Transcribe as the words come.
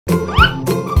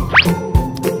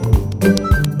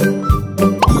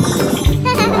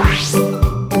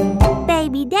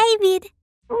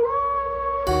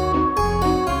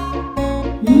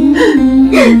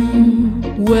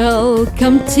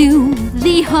Welcome to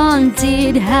the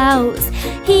haunted house.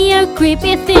 Here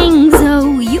creepy things,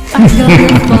 oh, you are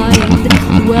gonna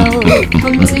find.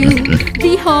 Welcome to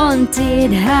the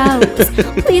haunted house.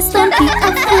 Please don't be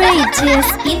afraid,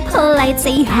 just be polite,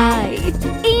 say hi.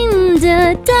 In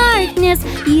the darkness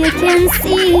you can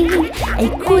see a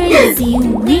crazy,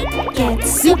 wicked,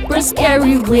 super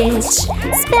scary witch.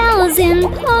 Spells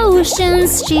and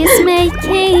potions she's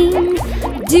making.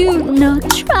 Do not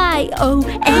try, oh,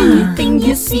 anything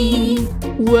you see.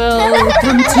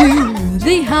 Welcome to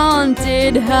the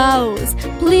haunted house.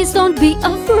 Please don't be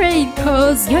afraid,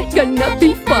 cause you're gonna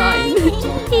be fine.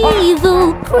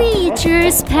 Evil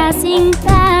creatures passing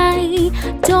by,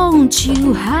 don't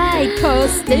you hide,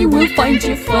 cause they will find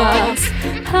you fast.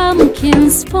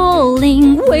 Pumpkins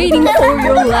falling, waiting for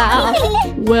your laugh.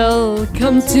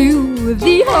 Welcome to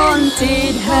the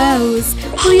haunted house.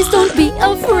 Please don't be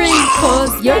afraid,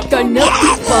 cause you're gonna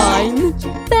be fine.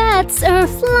 Bats are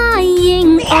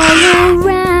flying all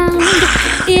around.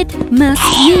 It must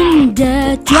mean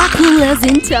that Dracula's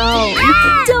in town.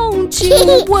 Don't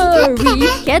you worry,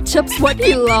 ketchup's what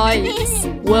he likes.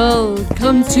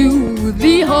 Welcome to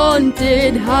the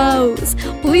haunted house.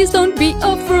 Please don't be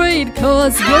afraid,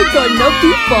 cause you're gonna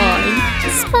be fine.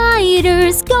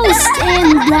 Spiders, ghosts,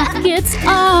 and blackets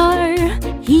are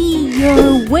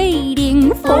here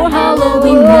waiting for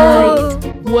Halloween night.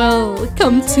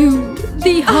 Welcome to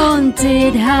the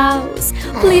haunted house.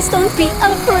 Please don't be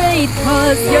afraid,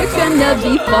 cause you're gonna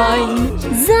be fine.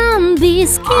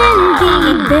 Zombies can be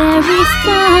very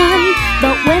fun,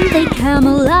 but when they come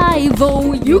alive,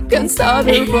 oh, you can start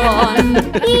a run.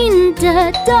 In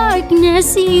the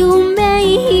darkness you may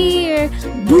hear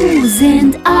boos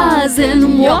and ahs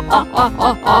and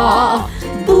wah.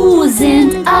 Boos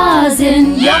and ahs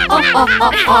and yeah.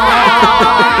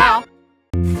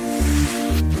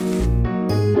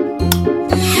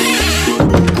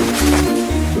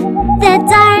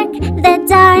 The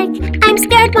dark, I'm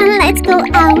scared when lights go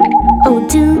out. Oh,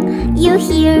 do you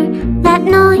hear that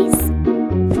noise?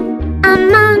 A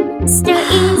monster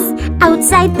is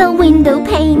outside the window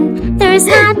pane. There's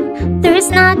not,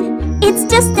 it's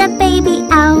just a baby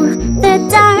owl. The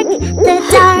dark,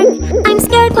 I'm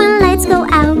scared when lights go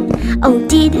out. Oh,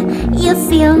 did you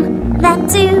feel that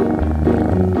too?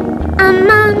 A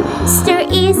monster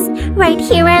is right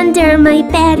here under my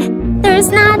bed. There's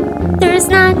not,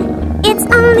 it's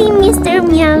only Mr.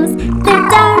 Meows.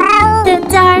 The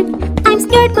dark, I'm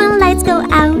scared when lights go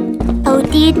out. Oh,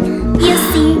 did you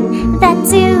see that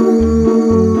too?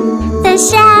 The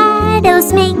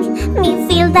shadows make me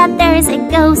feel that there's a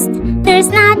ghost. There's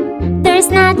not,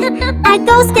 a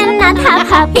ghost cannot have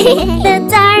happy. The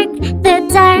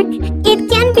dark, it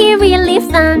can be really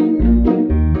fun.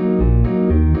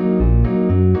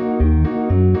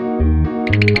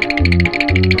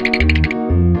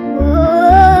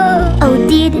 Oh,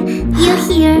 did you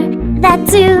hear that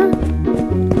too?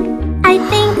 I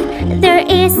think there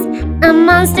is a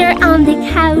monster on the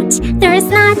couch. There's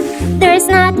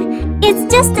not,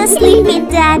 it's just a sleepy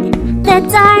dad. The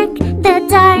dark,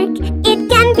 it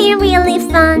can be really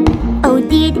fun. Oh,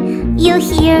 did you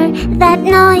hear that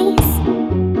noise?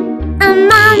 A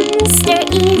monster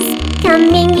is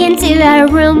coming into our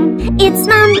room. It's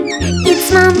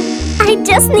mom, I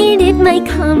just needed my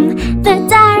cum. The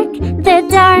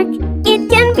dark, it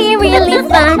can be really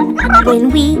fun.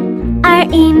 When we are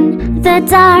in the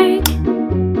dark,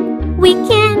 we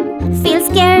can feel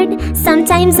scared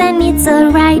sometimes, and it's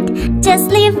alright.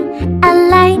 Just leave a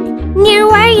light near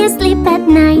where you sleep at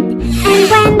night. And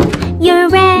when you're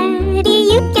ready,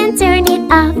 you can turn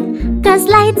it off, cause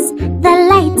the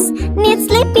lights need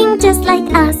sleeping just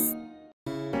like us.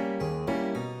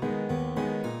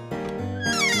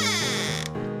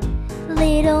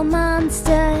 Little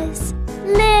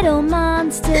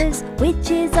monsters,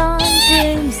 witches on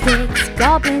broomsticks,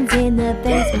 goblins in the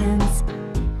basements,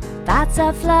 bats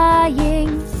are flying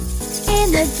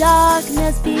in the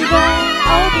darkness. Beware,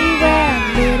 oh beware,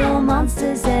 little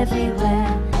monsters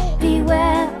everywhere.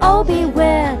 Beware, oh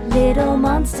beware, little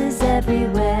monsters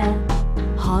everywhere.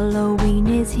 Halloween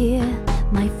is here,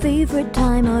 my favorite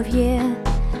time of year.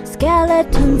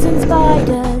 Skeletons and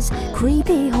spiders,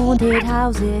 creepy haunted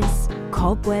houses,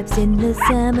 cobwebs in the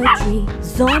cemetery,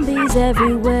 zombies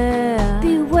everywhere.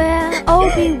 Beware, oh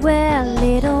beware,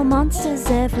 little monsters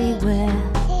everywhere.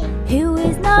 Who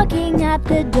is knocking at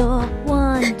the door?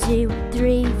 1, 2,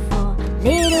 3, 4.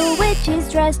 Little witches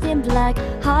dressed in black,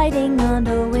 hiding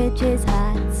under witches'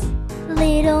 hats.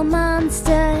 Little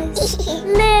monsters,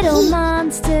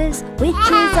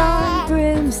 witches on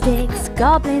broomsticks,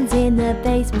 goblins in the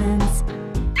basements,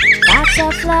 bats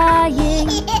are flying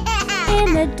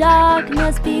In the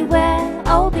darkness, beware,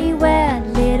 oh beware,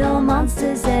 little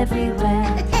monsters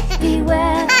everywhere.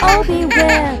 Beware, oh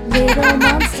beware, little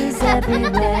monsters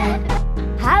everywhere.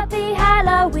 Happy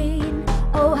Halloween,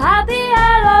 oh happy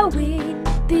Halloween.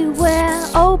 Beware,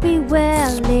 oh beware,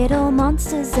 little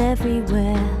monsters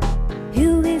everywhere.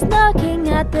 Who is knocking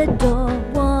at the door?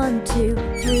 1, 2,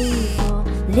 3, 4.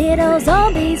 Little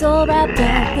zombies all wrapped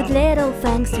up with little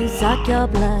fangs to suck your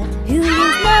blood. Who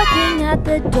is knocking at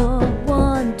the door?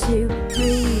 1, 2,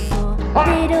 3, 4.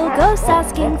 Little ghosts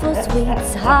asking for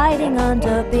sweets, hiding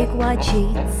under big white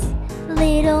sheets.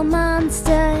 Little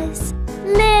monsters,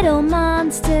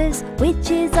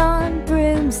 witches on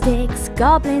broomsticks,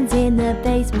 goblins in the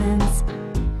basements.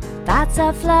 Bats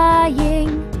are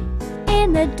flying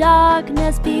in the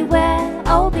darkness. Beware,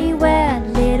 oh beware,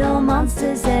 little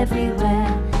monsters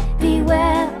everywhere.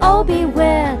 Beware, oh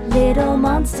beware, little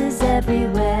monsters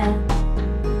everywhere.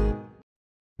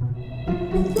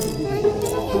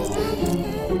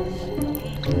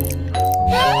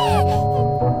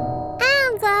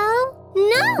 I'll go.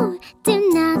 No, do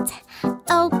not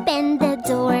open the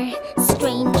door.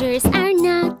 Strangers are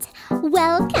not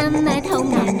welcome at home.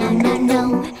 No, no, no,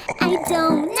 no, I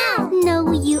don't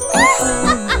know you at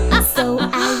all, so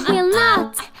I will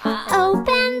not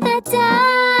open the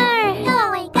door. Go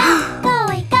away, go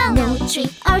away, go. No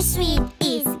trick or sweet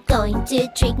is going to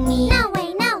trick me. No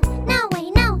way, no, no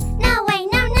way, no, no way,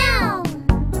 no, no.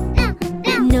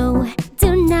 No, do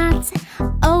not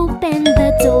open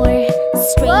the door.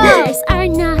 Strangers are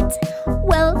not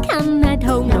welcome at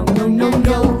home. No, no, no,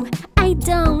 no, I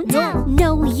don't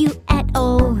know you at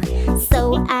all,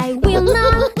 so I will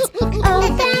not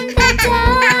open the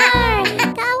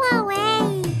door. Go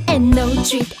away. And no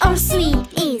trick or sweet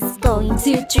is going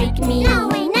to trick me. No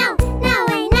way, no, no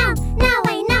way, no, no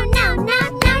way, no, no, no,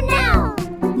 no, no.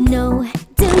 No,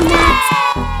 do not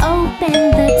open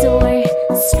the door.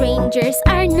 Strangers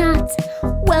are not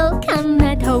welcome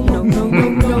at home. No, no, no,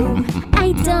 no,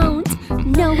 I don't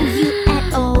know you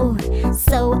at all,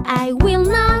 so I will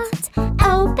not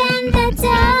open the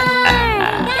door.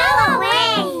 Go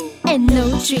away. And no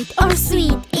trick or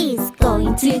sweet is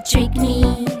going to trick me.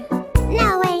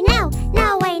 No way, no,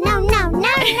 no way, no, no,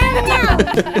 no, no,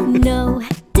 no. No,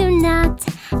 do not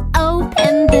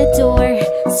open the door.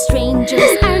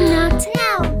 Strangers are not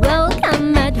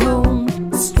welcome at home.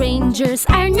 Strangers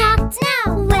are not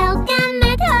welcome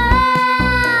at home.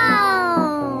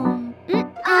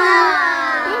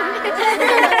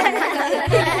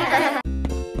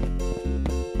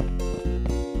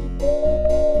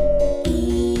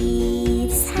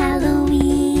 It's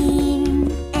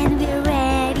Halloween and we're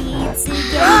ready to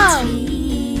get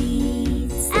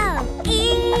treats. Oh,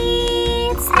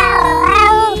 it's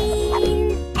Halloween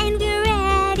and we're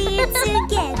ready to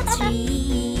get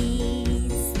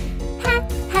treats. Ha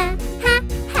ha ha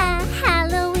ha!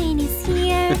 Halloween is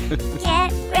here.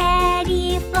 Get ready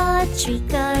for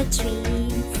trick or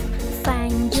treats.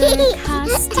 Find your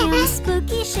costume,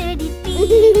 spooky should it be,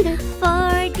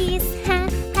 for this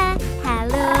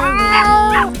Halloween.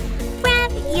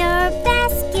 Grab your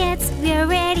baskets, we're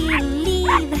ready to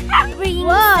leave. Ring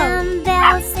some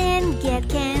bells and get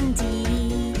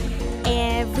candy.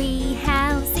 Every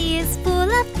house is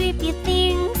full of creepy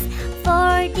things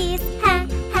for this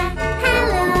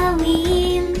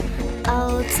Halloween.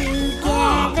 All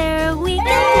together we can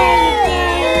play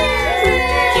a game. Who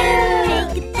can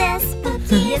make the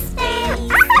spookiest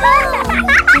face?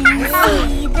 We can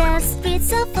see the streets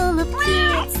so full of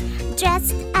kids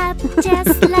dressed up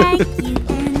just like you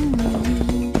and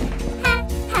me. Ha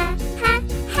ha ha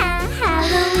ha!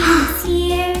 Halloween is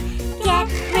here. Get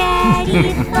ready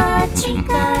for trick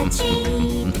or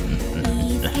treat.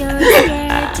 If you're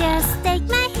scared, just take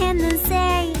my hand and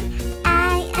say, I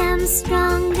am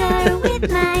stronger with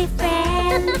my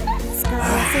friend.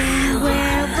 Skulls and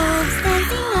werewolves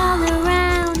dancing all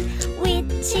around.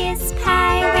 Witches,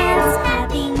 pirates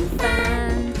having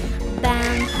fun.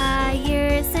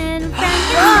 Vampires and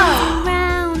Frankenstein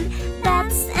round.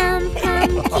 Bats and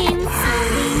pumpkins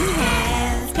holding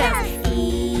hands. 'Cause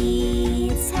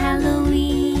it's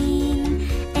Halloween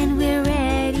and we're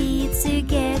ready to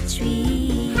get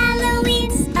treats.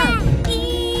 Halloween's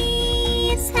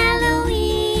it's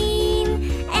Halloween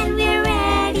and we're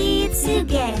ready to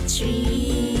get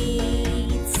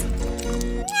treats.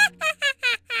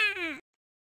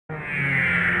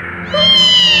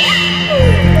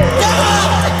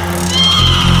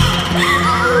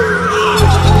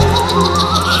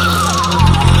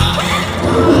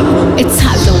 It's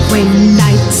Halloween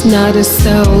night, not a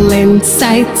soul in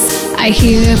sight. I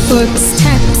hear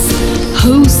footsteps.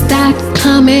 Who's that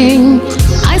coming?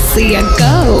 I see a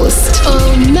ghost.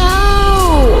 Oh no!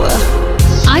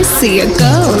 I see a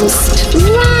ghost.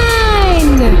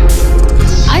 Run!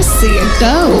 I see a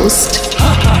ghost.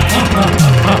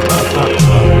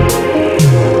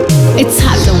 It's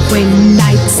Halloween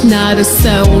night, not a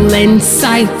soul in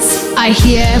sight. I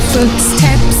hear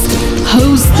footsteps.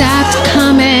 Who's that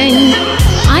coming?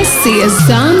 I see a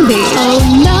zombie. Oh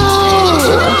no!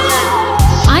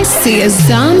 I see a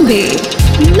zombie.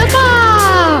 Look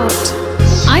out!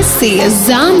 I see a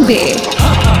zombie.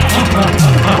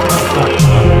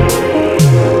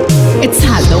 It's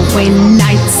Halloween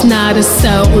night, not a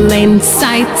soul in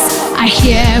sight. I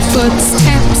hear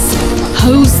footsteps.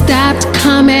 Who's that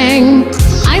coming?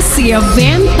 I see a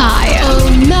vampire. Oh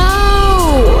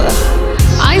no!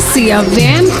 I see a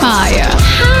vampire.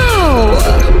 How?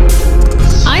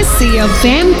 I see a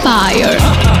vampire.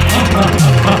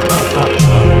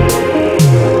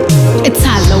 It's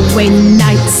Halloween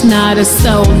night, not a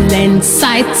soul in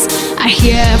sight. I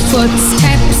hear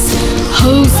footsteps.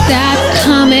 Who's that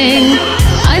coming?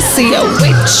 I see a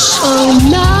witch. Oh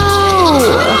no!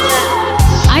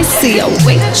 I see a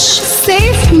witch.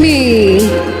 Save me!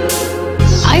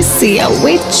 I see a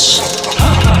witch.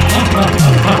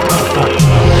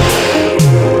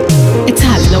 It's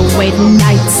Halloween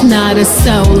night, not a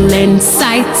soul in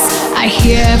sight. I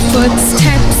hear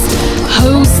footsteps.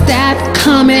 Who's that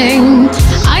coming?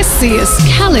 I see a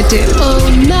skeleton. Oh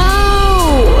no!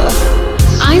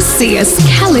 I see a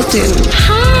skeleton.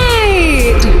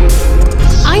 Hide!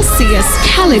 I see a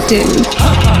skeleton.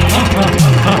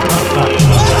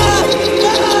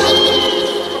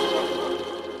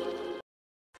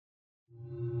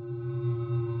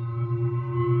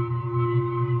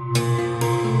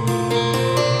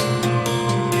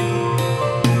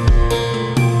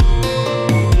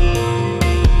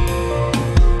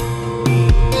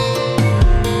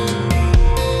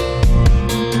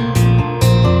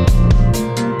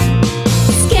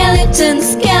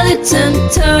 Skeleton,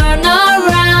 turn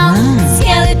around.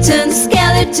 Skeleton,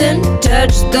 skeleton,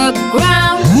 touch the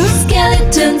ground.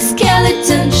 Skeleton,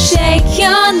 skeleton, shake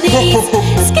your knees.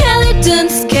 Skeleton,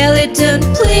 skeleton,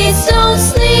 please don't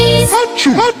sneeze.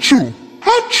 Achoo, achoo,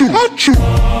 achoo, achoo.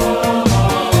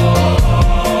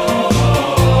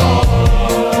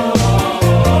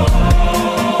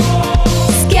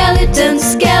 Skeleton,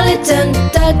 skeleton,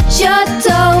 touch your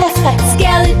toes.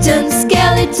 Skeleton,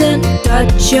 skeleton,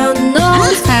 touch your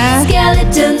nose.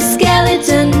 Skeleton,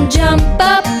 skeleton, jump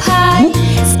up high.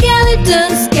 Skeleton,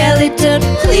 skeleton,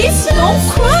 please don't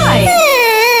cry.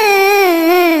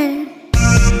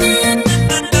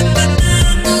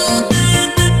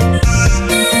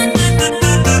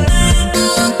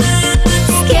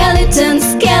 Skeleton,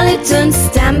 skeleton,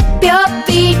 stamp your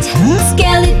feet.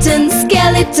 Skeleton,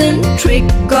 skeleton, trick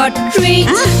or treat.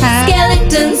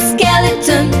 Skeleton,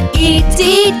 skeleton, eat,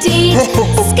 eat, eat.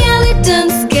 Skeleton,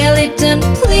 skeleton,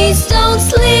 please don't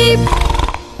sleep.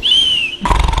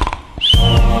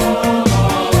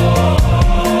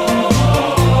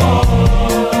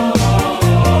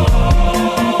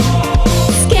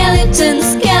 Skeleton,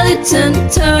 skeleton,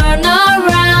 turn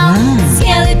around.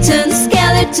 Skeleton,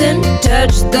 skeleton,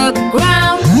 touch the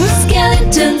ground.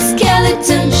 Skeleton,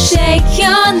 skeleton, shake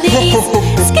your knees.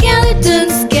 Skeleton,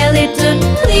 skeleton,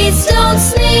 please don't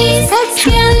sneeze.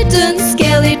 Skeleton,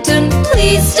 skeleton,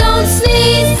 please don't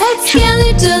sneeze.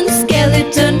 Skeleton,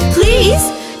 skeleton, please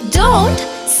don't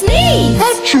sneeze.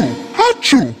 Achoo,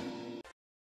 achoo.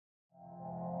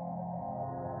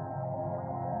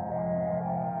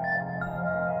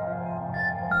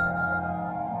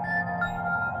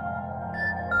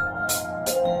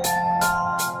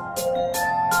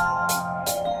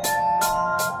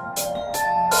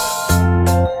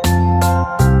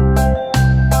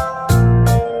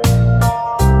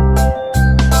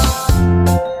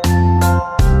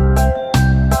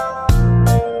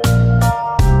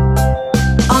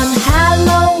 On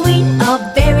Halloween, a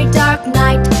very dark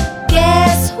night,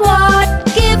 guess what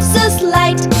gives us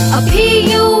light? A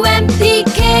P-U-M-P-K-I-N,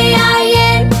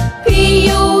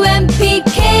 P-U-M-P-K-I-N,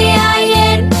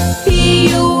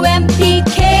 P-U-M-P-K-I-N,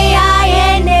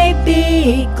 a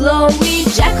big glowy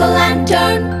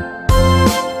jack-o'-lantern.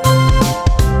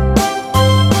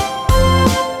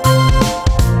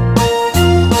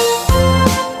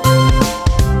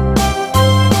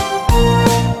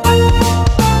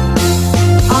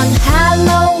 On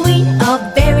Halloween, a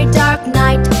very dark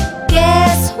night,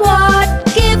 guess what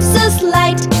gives us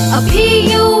light? A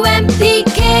P-U-M-P-K-I-N,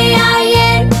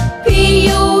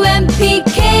 P-U-M-P-K-I-N,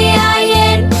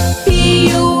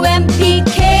 P-U-M-P-K-I-N,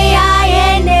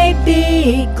 a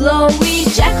big glowy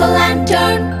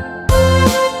jack-o'-lantern.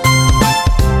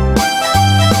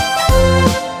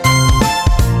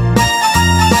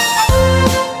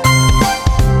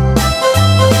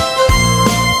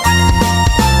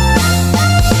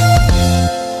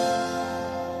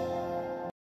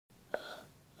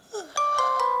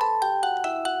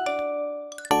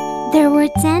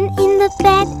 the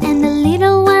bed, and the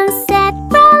little one said,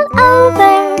 roll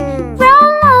over,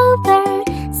 roll over.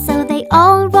 So they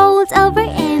all rolled over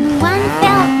and one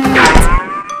fell out.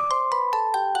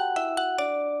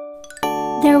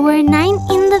 There were 9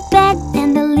 in the bed,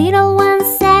 and the little one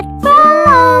said, roll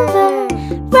over,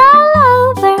 roll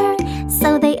over.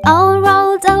 So they all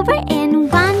rolled over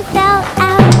and one fell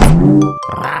out.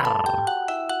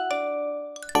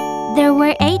 There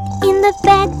were 8 in the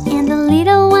bed, and the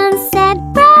little one said,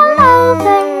 roll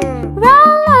over,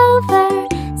 roll over.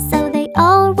 So they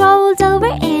all rolled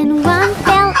over and one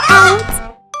fell out.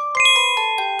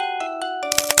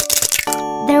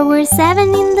 There were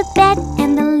 7 in the bed,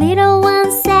 and the little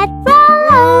one said,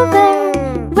 roll over,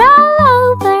 roll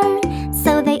over.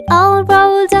 So they all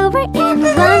rolled over and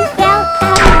one fell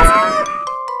out.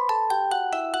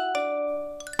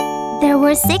 There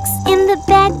were 6 in the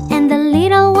bed, and the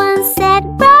little one said,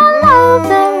 roll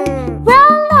over,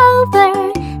 roll over.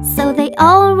 So they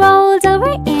all rolled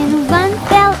over and one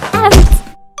fell out.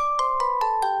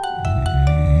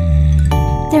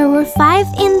 There were 5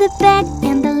 in the bed,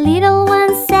 and the little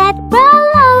one said,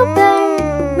 roll over,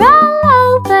 roll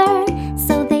over.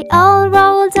 So they all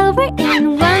rolled over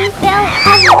and one fell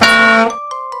out.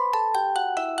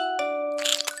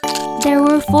 There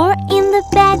were 4 in the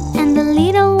bed, and the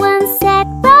little one said,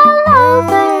 roll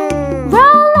over,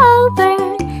 roll over.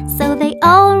 So they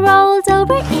all rolled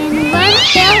over and one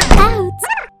fell out.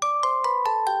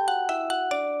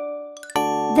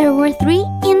 There were 3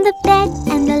 in the bed,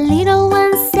 and the little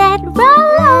one said,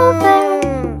 roll over,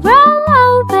 roll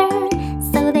over.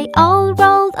 So they all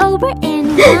rolled over and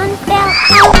one fell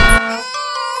out.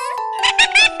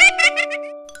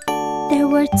 There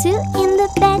were 2 in the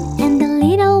bed, and the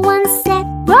little one said,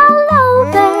 roll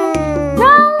over,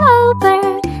 roll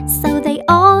over. So they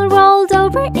all rolled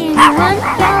over and one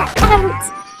fell out.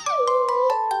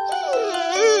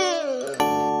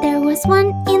 There was 1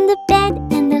 in the bed,